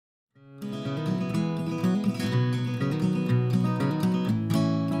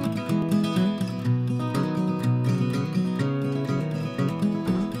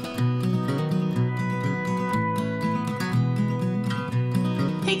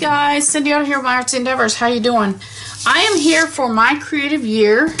guys, Cindy out here with my Arts Endeavors. How you doing? I am here for my creative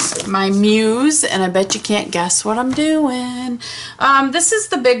year, my Muse, and I bet you can't guess what I'm doing. This is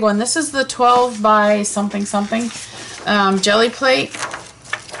the big one. This is the 12 by something something jelly plate.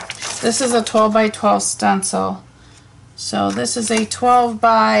 This is a 12 by 12 stencil. So this is a 12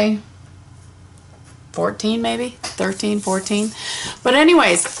 by 14 maybe, 13, 14. But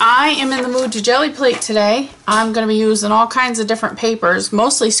anyways, I am in the mood to jelly plate today. I'm going to be using all kinds of different papers,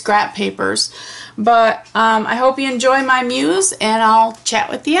 mostly scrap papers. But I hope you enjoy my Muse, and I'll chat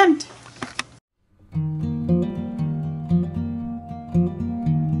with the end.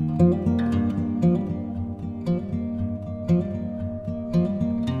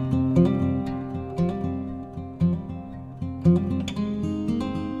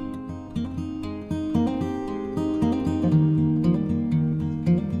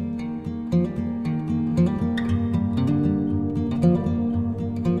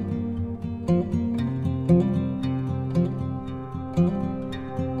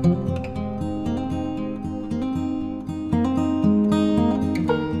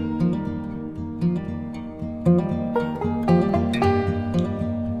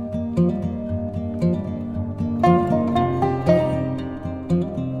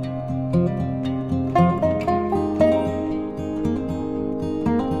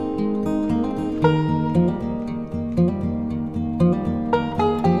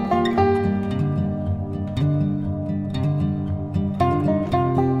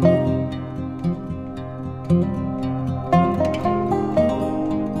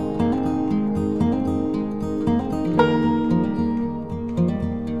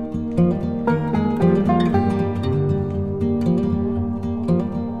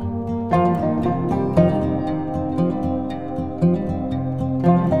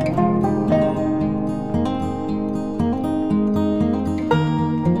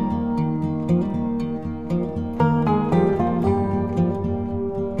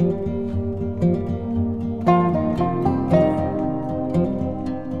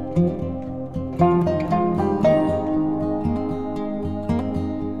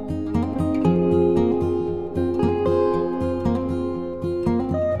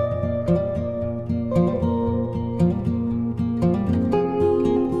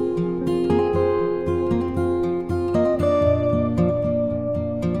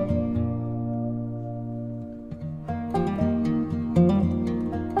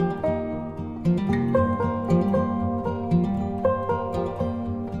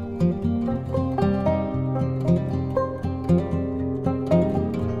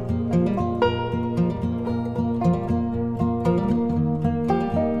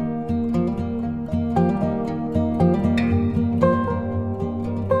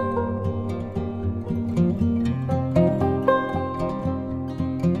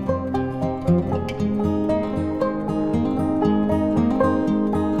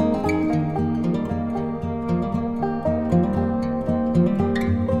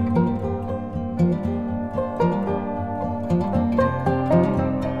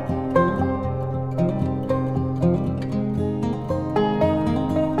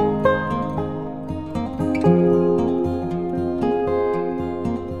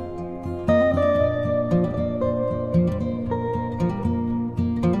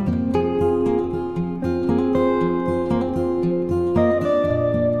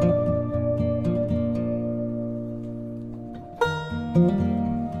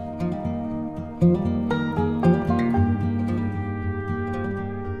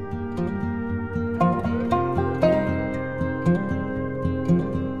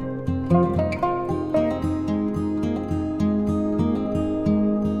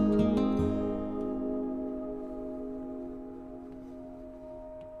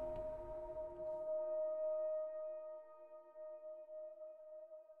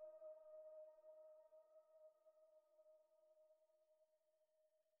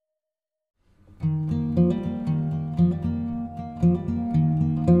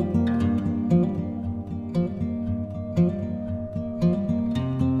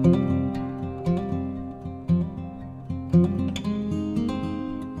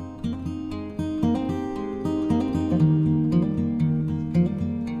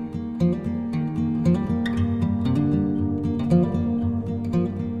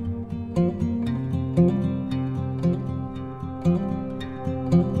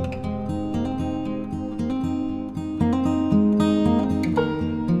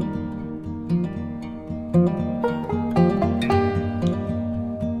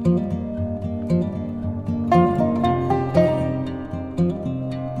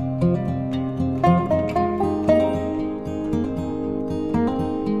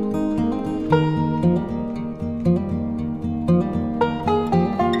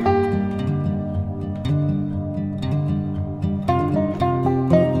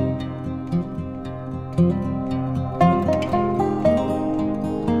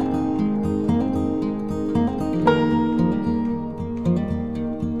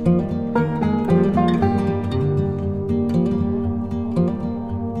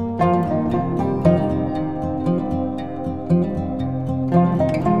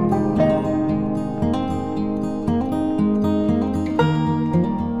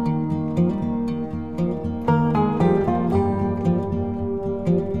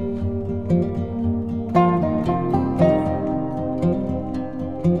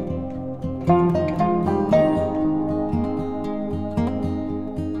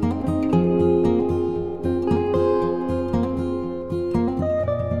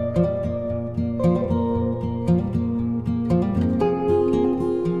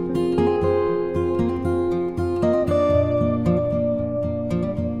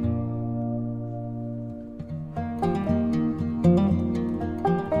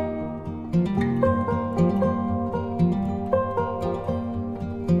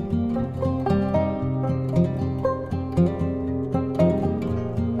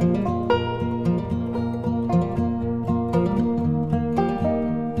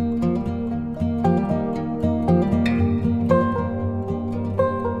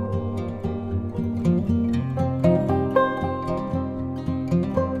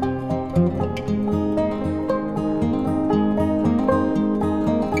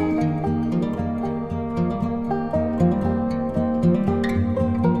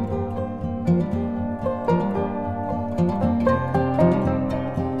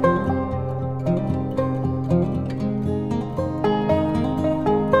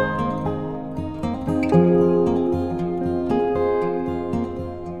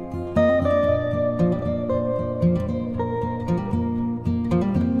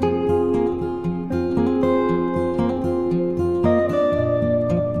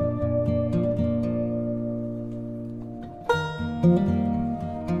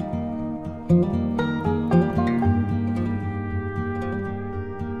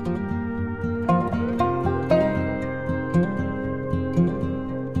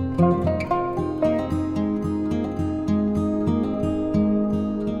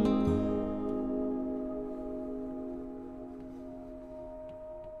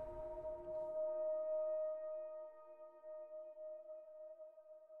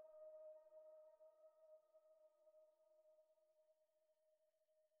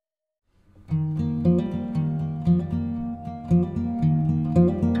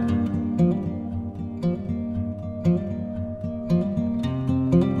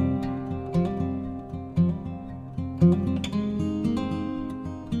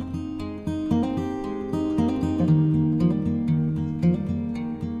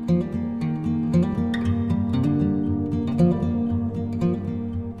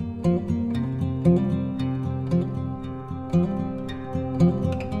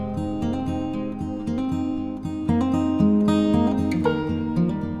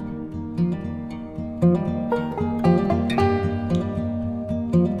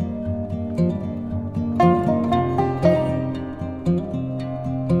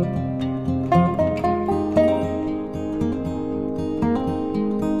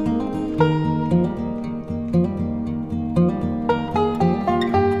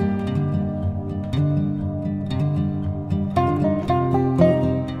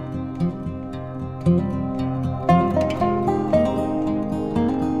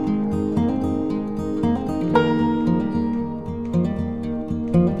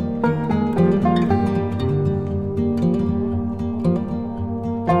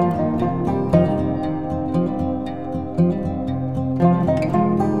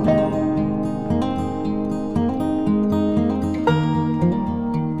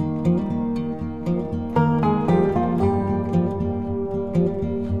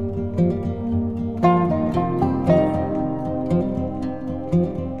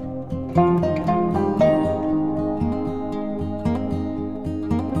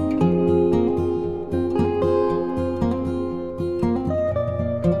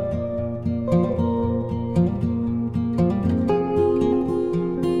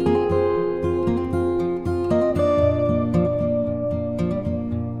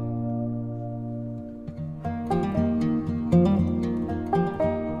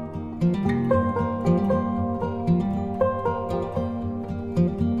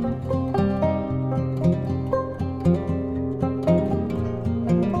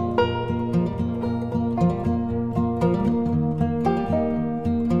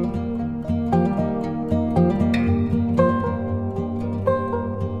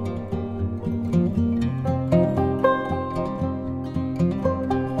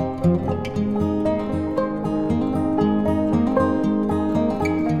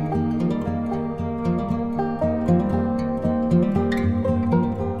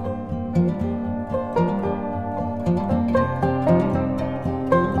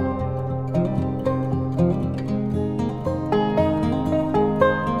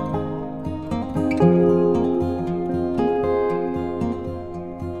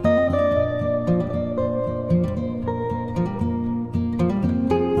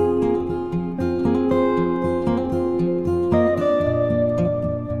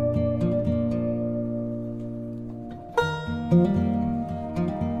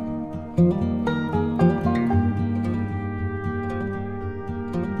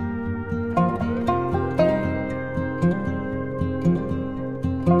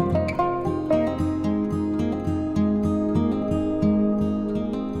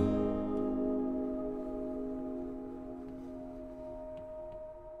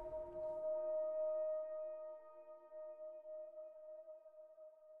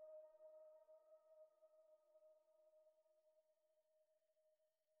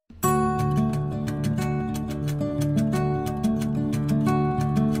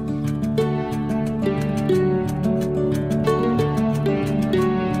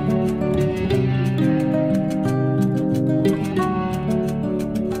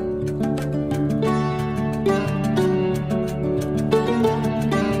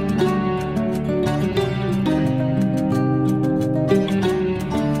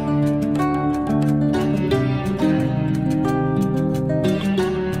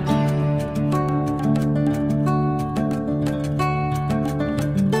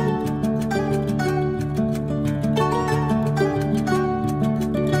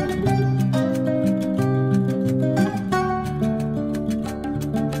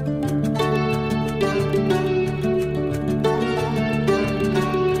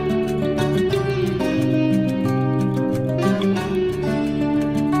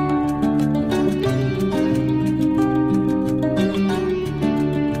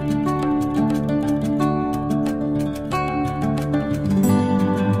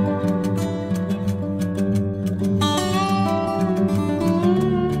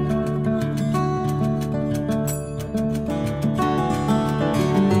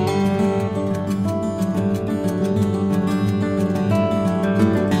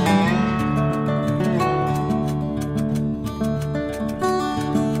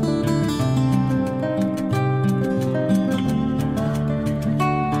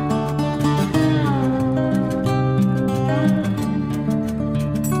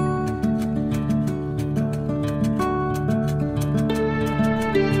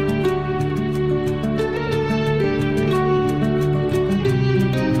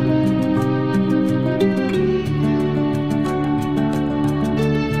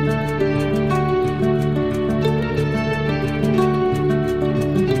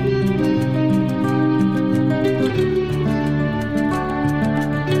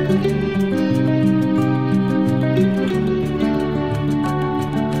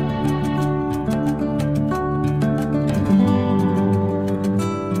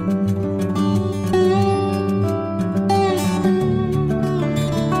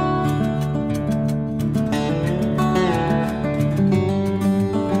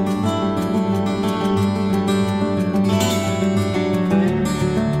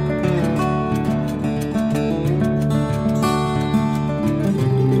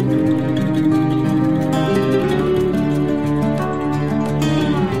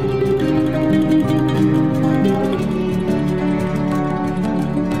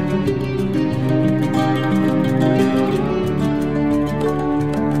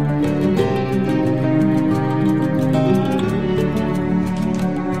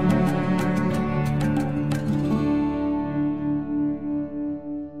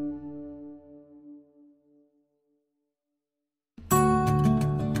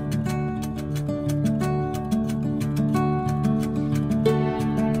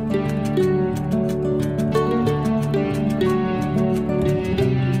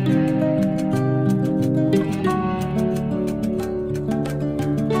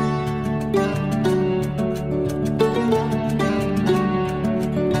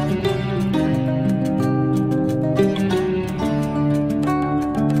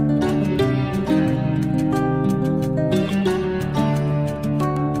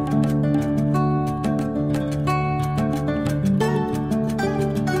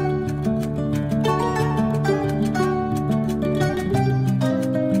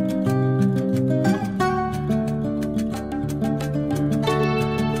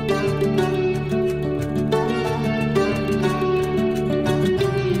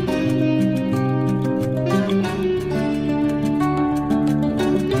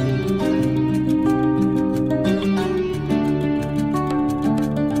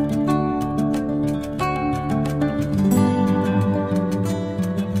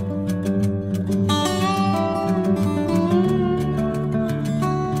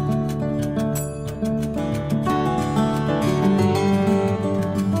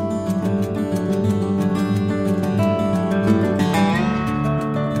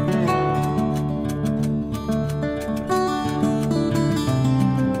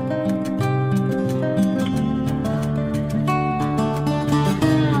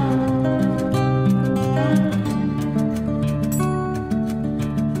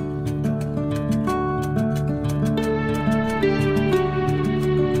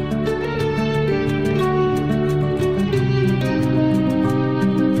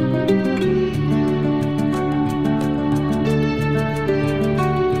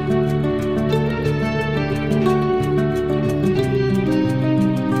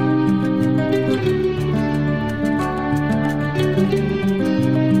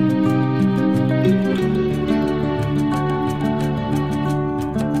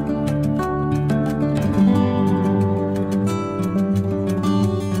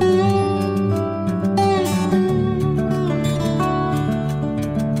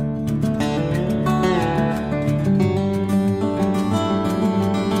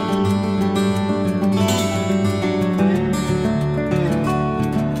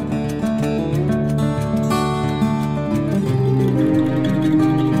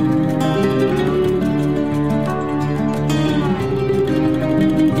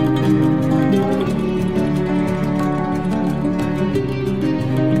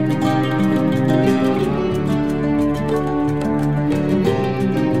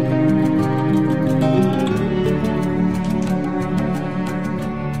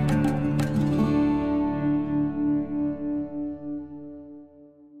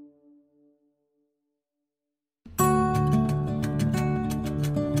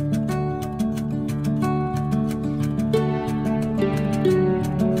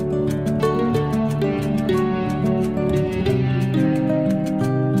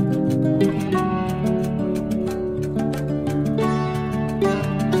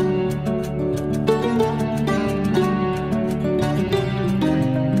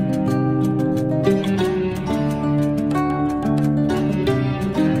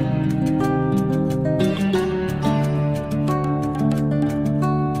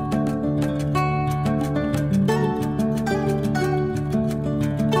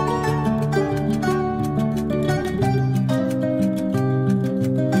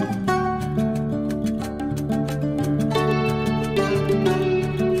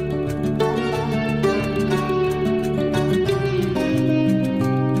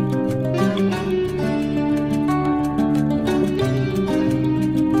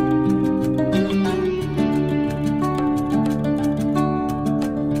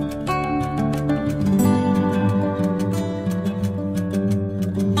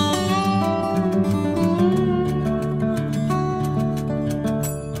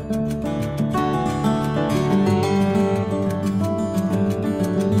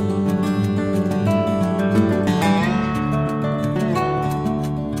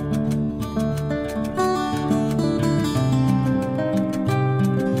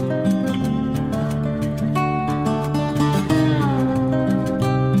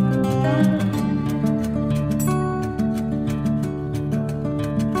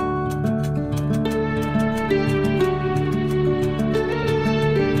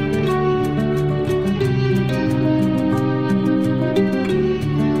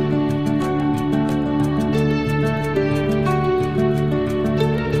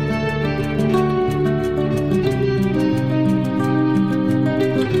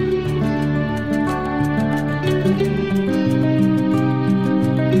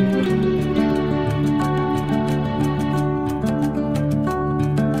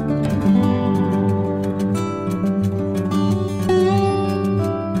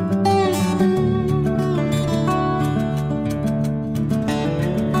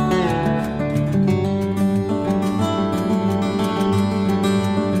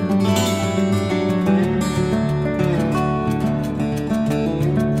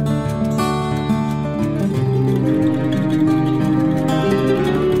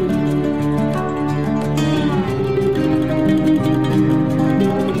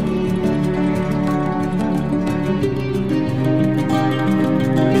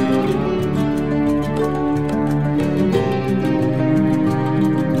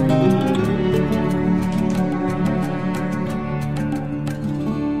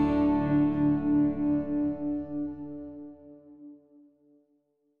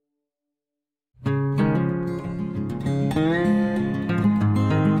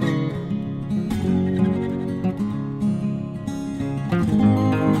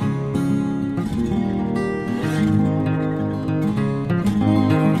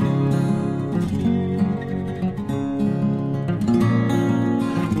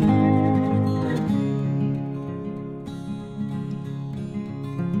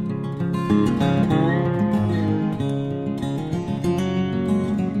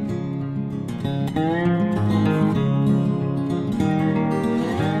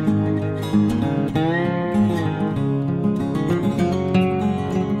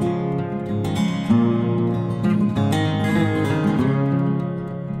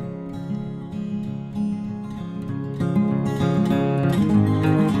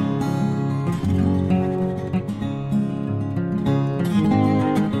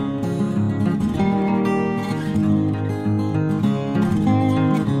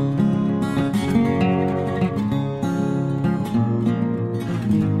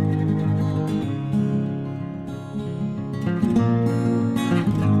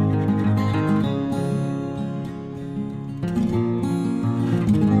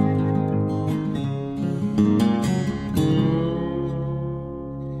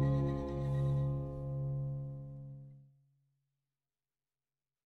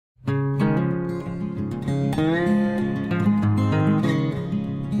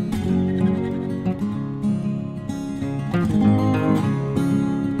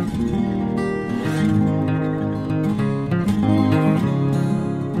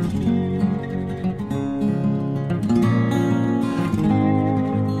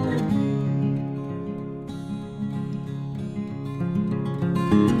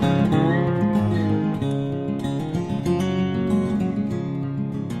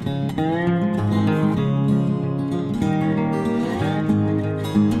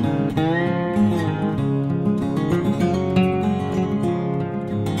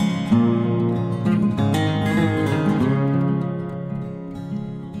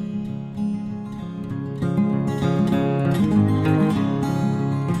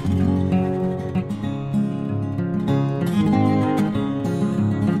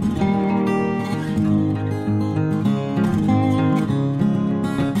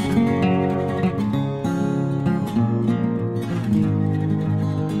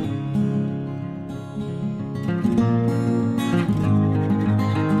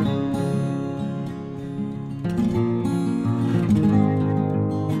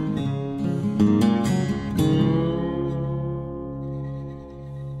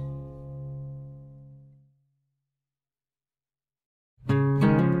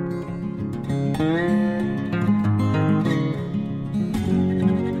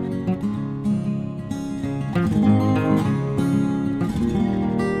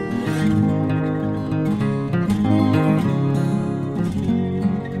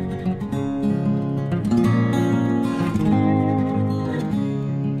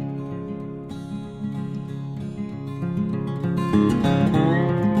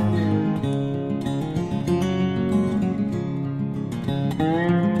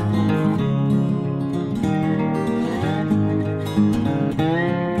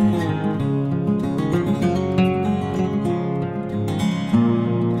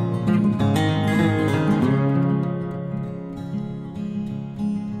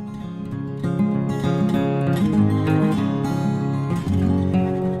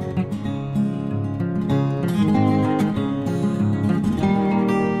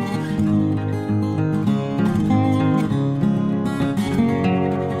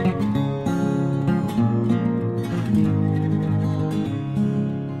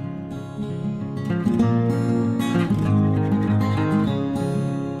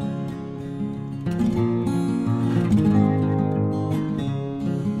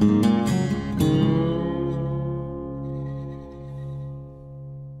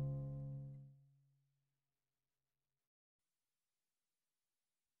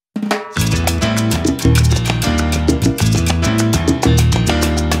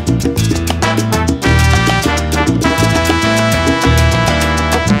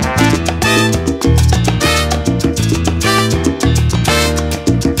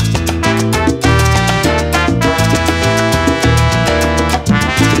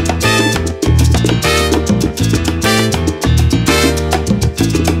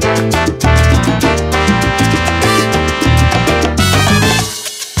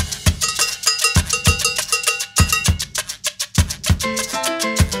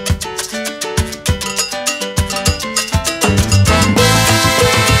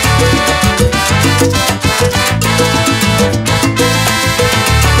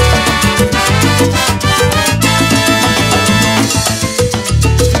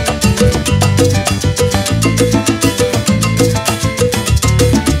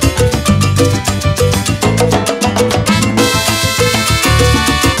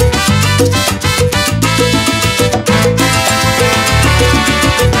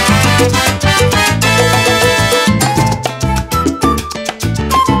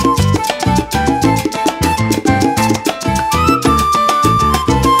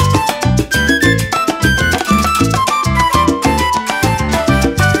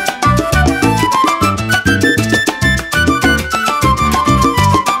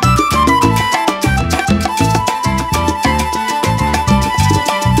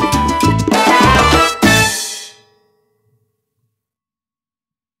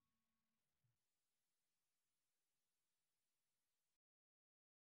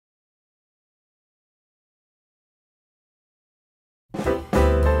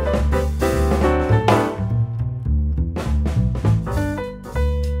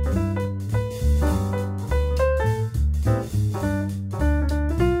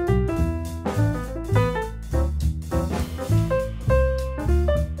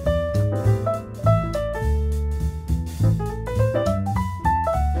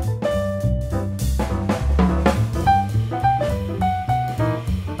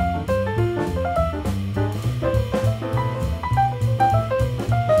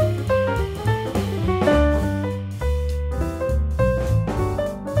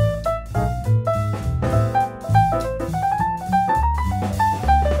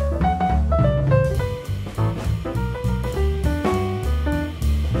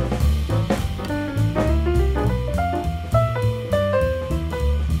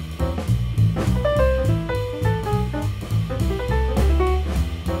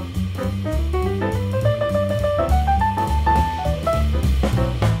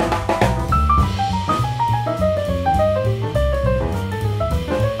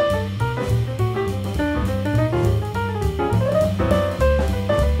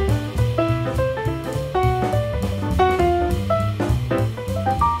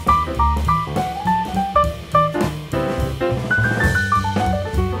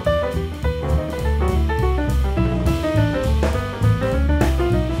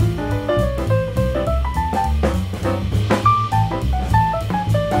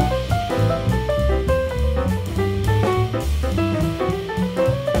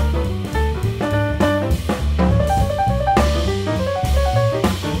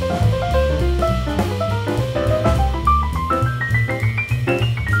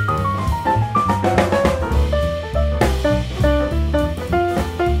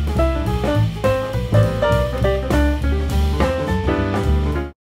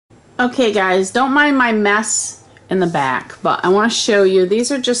 Okay guys, don't mind my mess in the back, but I want to show you,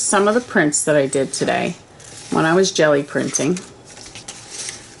 these are just some of the prints that I did today when I was jelly printing.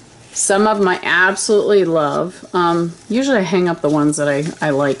 Some of them I absolutely love. Usually I hang up the ones that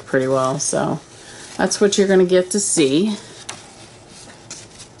I like pretty well, so that's what you're going to get to see.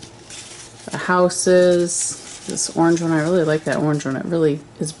 The houses, this orange one, I really like that orange one, it really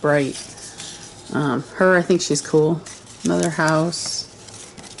is bright. Her, I think she's cool. Another house.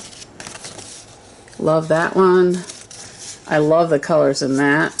 Love that one. I love the colors in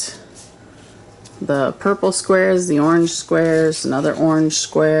that. The purple squares, the orange squares, another orange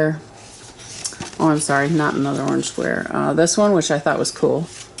square. Oh, I'm sorry, not another orange square. This one, which I thought was cool.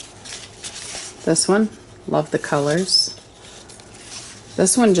 This one, love the colors.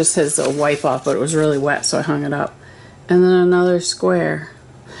 This one just has a wipe off, but it was really wet, so I hung it up. And then another square.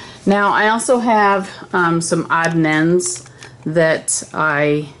 Now, I also have some odd and ends that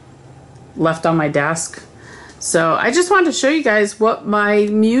I left on my desk. So I just wanted to show you guys what my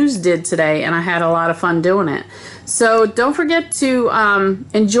Muse did today, and I had a lot of fun doing it. So don't forget to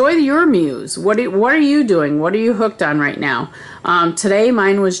enjoy your Muse. What are you doing? What are you hooked on right now? Today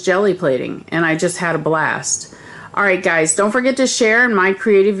mine was jelly plating, and I just had a blast. Alright guys, don't forget to share in my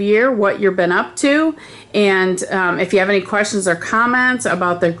creative year what you've been up to, and if you have any questions or comments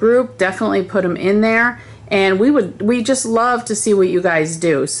about the group, definitely put them in there. And we just love to see what you guys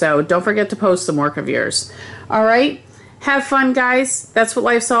do. So don't forget to post some work of yours. All right. Have fun, guys. That's what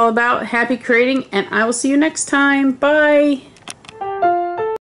life's all about. Happy creating, and I will see you next time. Bye.